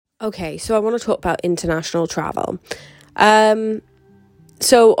Okay, so I want to talk about international travel.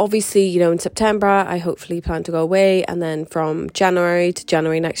 So obviously, in September, I hopefully plan to go away. And then from January to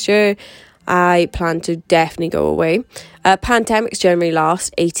January next year, I plan to definitely go away. Pandemics generally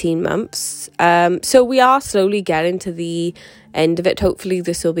last 18 months. So we are slowly getting to the end of it. Hopefully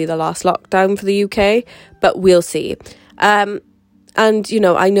this will be the last lockdown for the UK, but we'll see. And,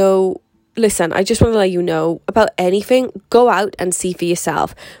 I know... Listen, I just want to let you know about anything. Go out and see for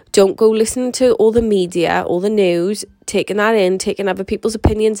yourself. Don't go listen to all the media, all the news, taking other people's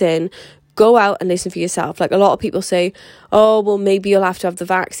opinions in. Go out and listen for yourself. Like, a lot of people say, oh, well, maybe you'll have to have the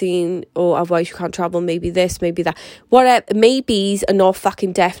vaccine or otherwise you can't travel. Maybe this, maybe that. Whatever. Maybes are not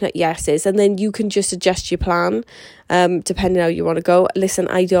fucking definite yeses. And then you can just adjust your plan depending on how you want to go. Listen,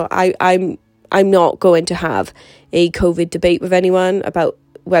 I'm not going to have a COVID debate with anyone about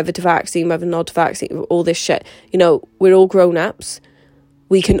whether to vaccine, whether not to vaccine, all this shit. We're all grown-ups.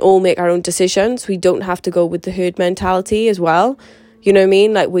 We can all make our own decisions. We don't have to go with the herd mentality as well. You know what I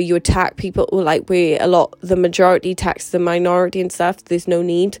mean? Like, where you attack people, or like the majority attacks the minority and stuff. There's no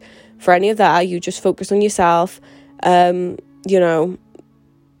need for any of that. You just focus on yourself. Like,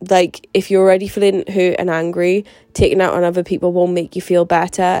 if you're already feeling hurt and angry, taking out on other people won't make you feel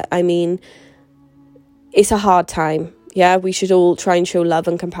better. I mean, it's a hard time. Yeah, we should all try and show love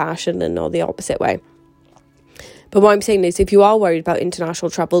and compassion and not the opposite way. But what I'm saying is, if you are worried about international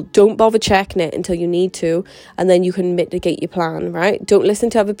travel, don't bother checking it until you need to, and then you can mitigate your plan, right? Don't listen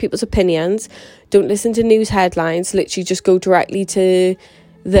to other people's opinions. Don't listen to news headlines. Literally just go directly to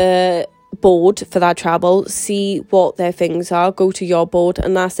the board for that travel, see what their things are, go to your board,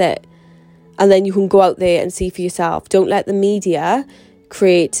 and that's it. And then you can go out there and see for yourself. Don't let the media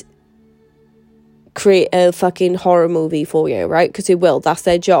create a fucking horror movie for you, right? Because they will. That's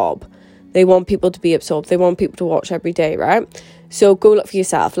their job. They want people to be absorbed. They want people to watch every day, right? So go look for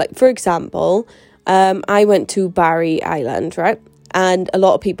yourself. Like, for example, I went to Barry Island, right? And a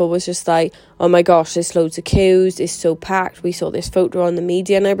lot of people was just like, oh my gosh, there's loads of queues. It's so packed. We saw this photo on the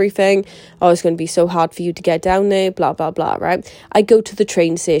media and everything. Oh, it's going to be so hard for you to get down there, blah, blah, blah, right? I go to the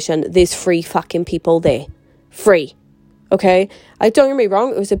train station. There's free fucking people there. Free. Okay, don't get me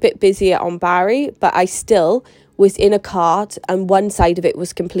wrong, it was a bit busier on Barry, but I still was in a cart and one side of it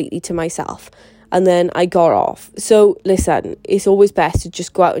was completely to myself. And then I got off. So listen, it's always best to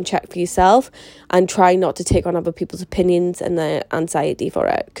just go out and check for yourself and try not to take on other people's opinions and their anxiety for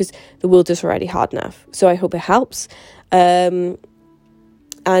it, because the world is already hard enough. So I hope it helps. And,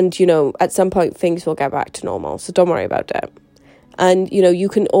 at some point things will get back to normal. So don't worry about it. And, you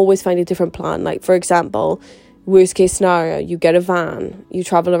can always find a different plan. Like, for example, worst case scenario, you get a van, you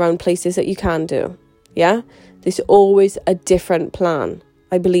travel around places that you can do. Yeah? There's always a different plan.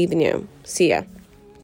 I believe in you. See ya.